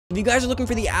If you guys are looking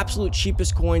for the absolute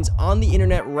cheapest coins on the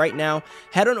internet right now,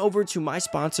 head on over to my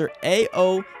sponsor,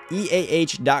 AOEAH.com.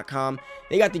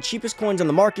 They got the cheapest coins on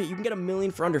the market. You can get a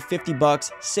million for under 50 bucks.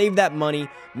 Save that money.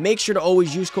 Make sure to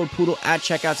always use code Poodle at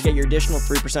checkout to get your additional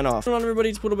 3% off. What's going on, everybody?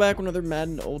 It's Poodle back with another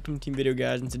Madden Ultimate Team video,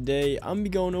 guys. And today, I'm going to be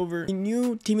going over the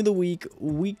new Team of the Week,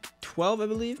 Week 12, I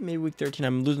believe. Maybe Week 13.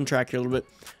 I'm losing track here a little bit.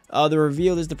 The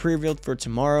reveal is the pre-reveal for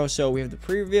tomorrow. So we have the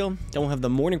pre-reveal. Then we'll have the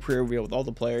morning pre-reveal with all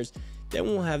the players. Then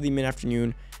we'll have the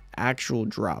mid-afternoon actual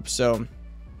drop. So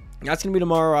that's going to be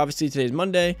tomorrow. Obviously, today's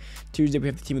Monday. Tuesday, we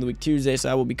have the Team of the Week Tuesday, so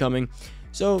that will be coming.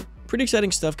 So pretty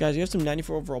exciting stuff, guys. We have some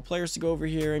 94 overall players to go over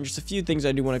here, and just a few things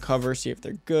I do want to cover, see if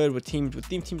they're good, what theme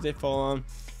teams they fall on,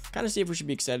 kind of see if we should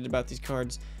be excited about these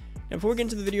cards. And before we get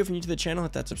into the video, if you're new to the channel,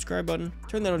 hit that subscribe button,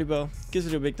 turn that notification bell, give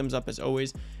this video a big thumbs up as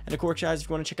always. And of course, guys, if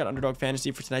you want to check out Underdog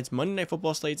Fantasy for tonight's Monday Night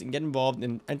Football slates and get involved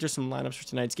and enter some lineups for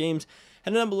tonight's games,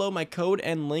 head down below. My code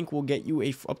and link will get you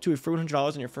up to a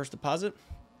 $100 on your first deposit,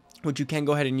 which you can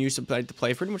go ahead and use to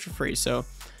play pretty much for free. So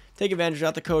take advantage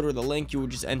of the code or the link. You will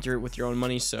just enter it with your own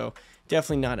money, so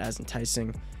definitely not as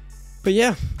enticing. But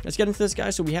yeah, let's get into this,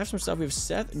 guys. So we have some stuff. We have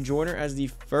Seth Joyner as the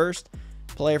first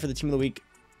player for the Team of the Week.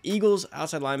 Eagles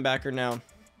outside linebacker now.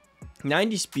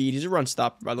 90 speed. He's a run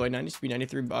stopper, by the way. 90 speed,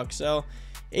 93 bucks. So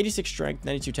 86 strength,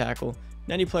 92 tackle,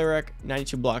 90 play rec,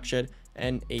 92 block shed,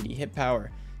 and 80 hit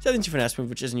power. 72 finesse move,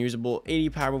 which isn't usable. 80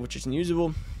 power move, which isn't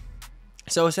usable.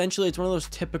 So essentially, it's one of those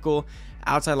typical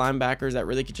outside linebackers that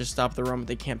really could just stop the run, but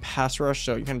they can't pass rush.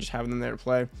 So you kind of just have them there to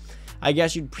play. I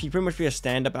guess he'd pretty much be a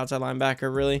stand-up outside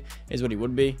linebacker, really, is what he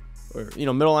would be. Or, you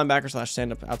know, middle linebacker slash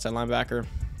stand-up outside linebacker.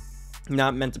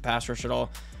 Not meant to pass rush at all.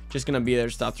 Just going to be there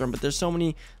to stop the run. But there's so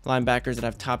many linebackers that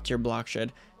have top-tier block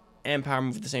shed and power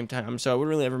move at the same time. So it wouldn't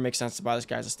really ever make sense to buy this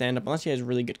guy as a stand-up unless he has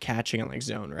really good catching on like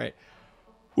zone, right?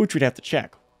 Which we'd have to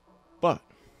check. But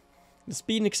the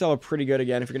speed and excel are pretty good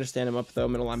again. If you're going to stand him up, though,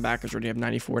 middle linebackers already have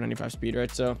 94, 95 speed, right?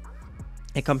 So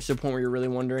it comes to a point where you're really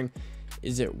wondering,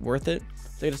 is it worth it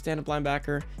to get a stand-up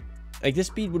linebacker? Like, this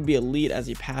speed would be elite as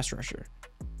a pass rusher.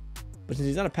 But since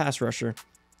he's not a pass rusher,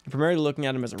 I'm primarily looking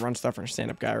at him as a run stuffer and a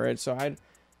stand-up guy, right? So I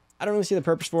don't really see the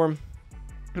purpose for him.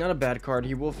 Not a bad card.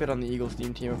 He will fit on the Eagles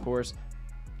team, of course.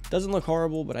 Doesn't look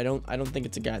horrible, but I don't think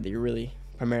it's a guy that you're really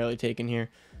primarily taking here.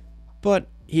 But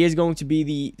he is going to be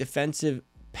the defensive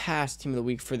pass Team of the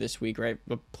Week for this week, right?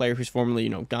 A player who's formerly,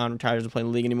 gone, retired, doesn't play in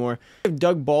the league anymore. We have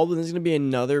Doug Baldwin. This is going to be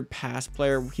another pass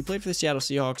player. He played for the Seattle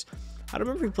Seahawks. I don't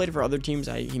remember if he played for other teams.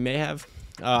 He may have.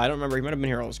 I don't remember. He might have been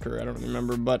here all his career. I don't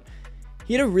remember, but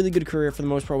he had a really good career for the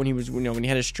most part when he was, when he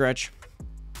had his stretch.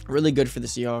 Really good for the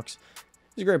Seahawks.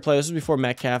 He's a great player. This was before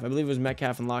Metcalf. I believe it was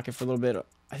Metcalf and Lockett for a little bit.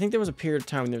 I think there was a period of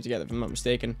time when they were together, if I'm not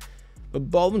mistaken. But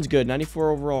Baldwin's good.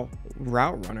 94 overall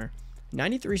route runner.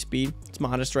 93 speed. It's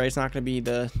modest, right? It's not going to be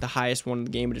the highest one in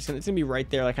the game, but it's going to be right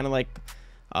there, like kind of like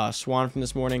Swan from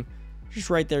this morning. Just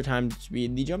right there, time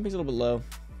speed. The jumping's a little bit low.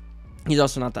 He's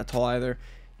also not that tall either.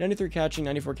 93 catching,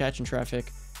 94 catching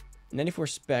traffic, 94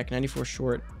 spec, 94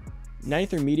 short,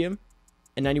 93 medium,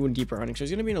 and 91 deep running. So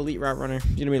he's going to be an elite route runner.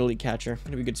 He's going to be an elite catcher.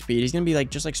 Going to be good speed. He's going to be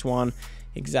just like Swan,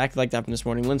 exactly like that from this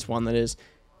morning. Lynn Swan, that is.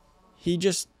 He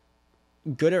just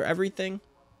good at everything.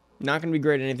 Not going to be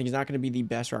great at anything. He's not going to be the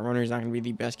best route runner. He's not going to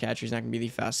be the best catcher. He's not going to be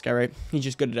the fastest guy, right? He's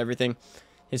just good at everything.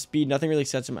 His speed, nothing really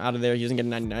sets him out of there. He doesn't get a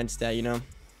 99 stat,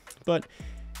 But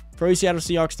for all you Seattle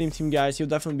Seahawks team guys, he'll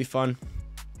definitely be fun.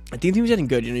 The team's getting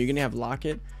good. You're going to have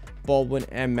Lockett, Baldwin,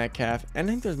 and Metcalf. And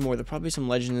I think there's more. There'll probably be some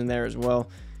legends in there as well.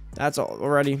 That's all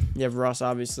already. You have Russ,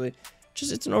 obviously.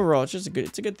 It's an overall. It's a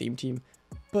good theme team.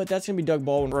 But that's going to be Doug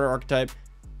Baldwin, runner archetype.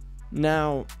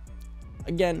 Now,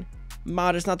 again,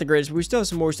 modest, not the greatest, but we still have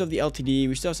some more. We still have the LTD.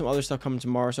 We still have some other stuff coming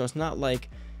tomorrow. So it's not like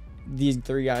these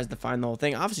three guys define the whole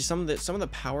thing. Obviously, some of the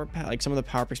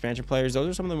power expansion players, those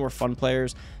are some of the more fun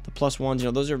players. The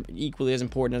 +1s, those are equally as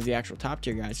important as the actual top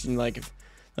tier guys. Like if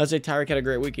let's say Tyreek had a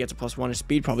great week, he gets a +1. His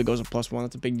speed probably goes a +1.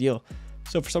 That's a big deal.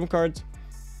 So for some cards,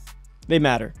 they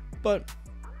matter. But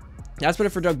that's about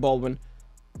it for Doug Baldwin.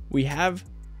 We have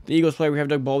the Eagles player. We have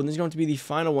Doug Baldwin. This is going to be the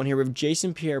final one here. We have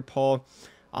Jason Pierre-Paul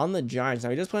on the Giants. Now,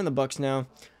 he does play on the Bucks now.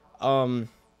 Right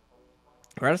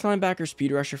as linebacker,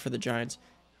 speed rusher for the Giants.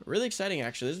 Really exciting,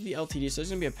 actually. This is the LTD, so he's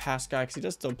going to be a pass guy because he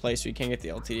does still play, so he can't get the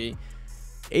LTD.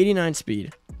 89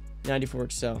 speed, 94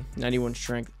 excel, 91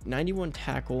 strength, 91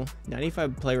 tackle,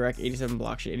 95 play rec, 87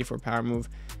 block shot, 84 power move,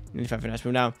 95 finesse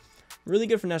move. Now, really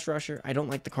good finesse rusher. I don't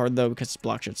like the card, though, because his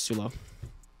block shot's too low.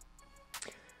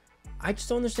 I just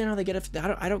don't understand how they get it.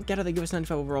 I don't get how they give us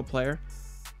 95 overall player,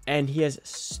 and he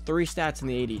has 3 stats in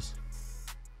the 80s.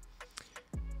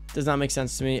 Does not make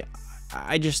sense to me.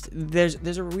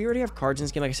 We already have cards in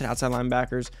this game, like I said, outside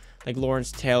linebackers like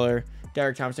Lawrence Taylor,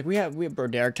 Derek Thomas. Like we have bro,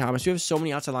 Derek Thomas. We have so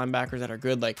many outside linebackers that are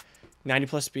good, like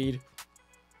 90+ speed,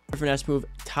 finesse move,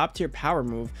 top tier power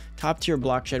move, top tier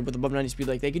block shed with above 90 speed.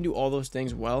 Like they can do all those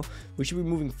things well. We should be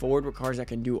moving forward with cars that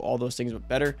can do all those things but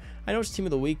better. I know it's team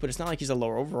of the week, but it's not like he's a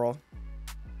lower overall.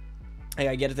 Hey,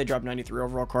 I get it. They dropped 93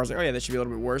 overall cars. Like, oh yeah, that should be a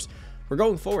little bit worse. We're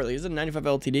going forward. Like, he's a 95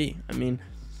 LTD. I mean,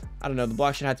 I don't know. The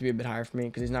block should have to be a bit higher for me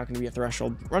because he's not going to be a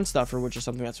threshold run stuffer, which is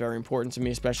something that's very important to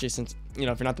me, especially since, you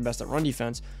know, if you're not the best at run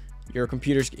defense, your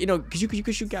computers, you know, because you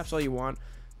can shoot gaps all you want,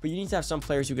 but you need to have some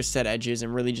players who can set edges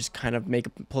and really just kind of make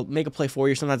a play for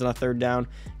you. Sometimes on a third down,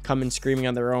 come in screaming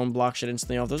on their own, block shit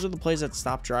instantly off. Those are the plays that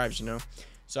stop drives, you know.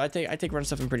 So I take run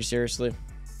stuffing pretty seriously,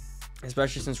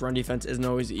 especially since run defense isn't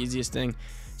always the easiest thing.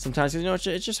 Sometimes, you know, it's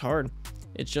just hard.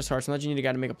 It's just hard. Sometimes you need a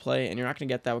guy to make a play, and you're not going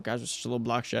to get that with guys with such a little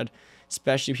block shed,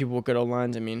 especially people with good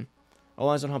O-lines. I mean,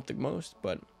 O-lines don't help the most,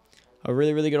 but a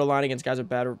really, really good O-line against guys with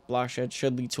bad block shed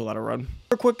should lead to a lot of run.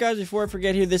 Real quick, guys, before I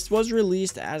forget here, this was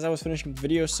released as I was finishing the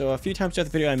video, so a few times throughout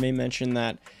the video I may mention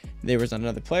that there was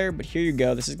another player, but here you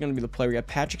go. This is going to be the player. We got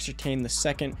Patrick Surtain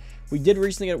II. We did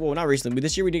recently get, well, not recently, but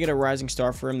this year we did get a rising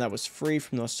star for him that was free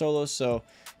from those solos, so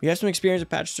we have some experience with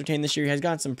Patrick Surtain this year. He has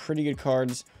gotten some pretty good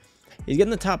cards. He's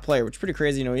getting the top player, which is pretty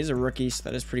crazy. You know, he's a rookie, so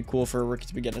that is pretty cool for a rookie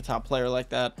to be getting a top player like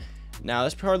that. Now,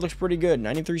 this card looks pretty good.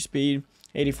 93 speed,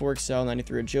 84 excel,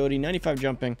 93 agility, 95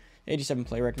 jumping, 87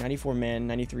 play rec, 94 man,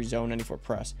 93 zone, 94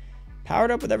 press.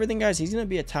 Powered up with everything, guys. He's going to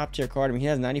be a top tier card. I mean, he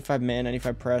has 95 man,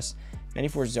 95 press,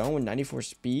 94 zone, with 94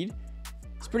 speed.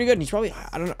 It's pretty good. And he's probably,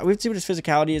 I don't know, we have to see what his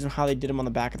physicality is and how they did him on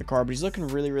the back of the card, but he's looking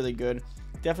really, really good.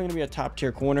 Definitely going to be a top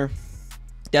tier corner.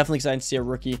 Definitely excited to see a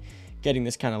rookie getting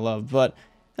this kind of love. But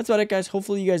that's about it, guys.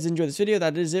 Hopefully you guys enjoyed this video.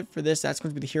 That is it for this. That's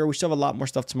going to be the hero. We still have a lot more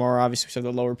stuff tomorrow. Obviously, we still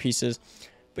have the lower pieces.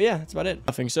 But yeah, that's about it.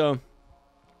 Nothing. So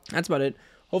that's about it.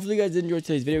 Hopefully you guys did enjoy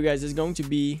today's video, guys. This is going to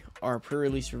be our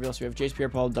pre-release reveal. So we have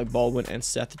Pierre-Paul, Doug Baldwin, and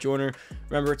Seth Joyner.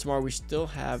 Remember, tomorrow we still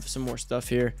have some more stuff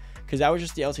here because that was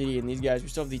just the LTD. And these guys, we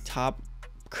still have the top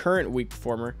current week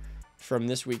performer from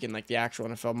this week in like the actual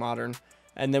NFL Modern.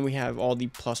 And then we have all the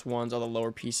 +1s, all the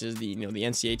lower pieces, the, you know, the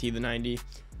NCAT, the 90.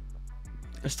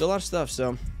 There's still a lot of stuff,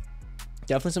 so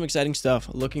definitely some exciting stuff.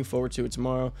 Looking forward to it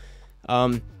tomorrow.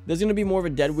 There's going to be more of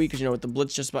a dead week because, you know, with the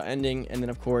Blitz just about ending, and then,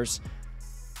 of course,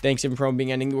 Thanksgiving Pro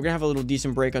being ending, we're going to have a little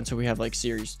decent break until we have, like,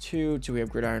 Series 2, till we have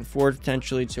Gridiron 4,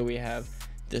 potentially, till we have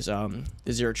this, the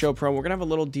Zero Chill Pro. We're going to have a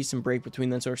little decent break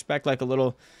between them, so expect, like, a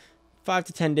little 5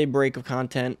 to 10 day break of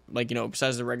content, like, you know,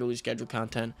 besides the regularly scheduled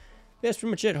content. Yeah, that's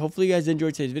pretty much it. Hopefully you guys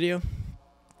enjoyed today's video.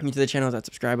 New to the channel, hit that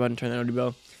subscribe button, turn that notification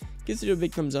bell. Give this video a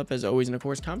big thumbs up as always, and of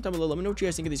course comment down below, let me know what you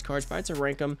guys think of these cards. If I had to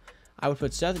rank them, I would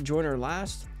put Seth Joyner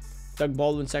last, Doug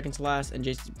Baldwin second to last, and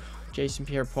Jason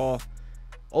Pierre-Paul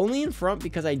only in front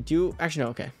because I do actually no,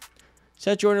 okay,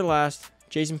 Seth Joyner last,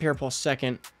 Jason Pierre-Paul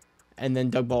second, and then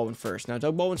Doug Baldwin first. Now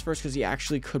Doug Baldwin's first because he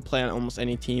actually could play on almost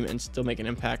any team and still make an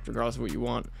impact regardless of what you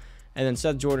want. And then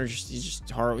Seth Joyner, he's just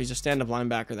horrible. He's a stand-up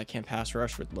linebacker that can't pass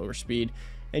rush with lower speed.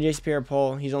 And Jason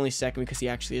Pierre-Paul, he's only second because he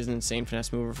actually is an insane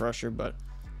finesse mover rusher, but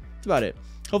that's about it.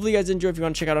 Hopefully you guys enjoy. If you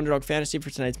want to check out Underdog Fantasy for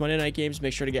tonight's Monday night games,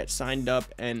 make sure to get signed up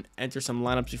and enter some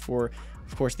lineups before,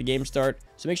 of course, the games start.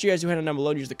 So make sure you guys do head on down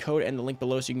below and use the code and the link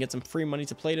below so you can get some free money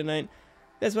to play tonight.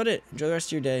 That's about it. Enjoy the rest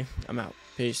of your day. I'm out.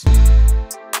 Peace.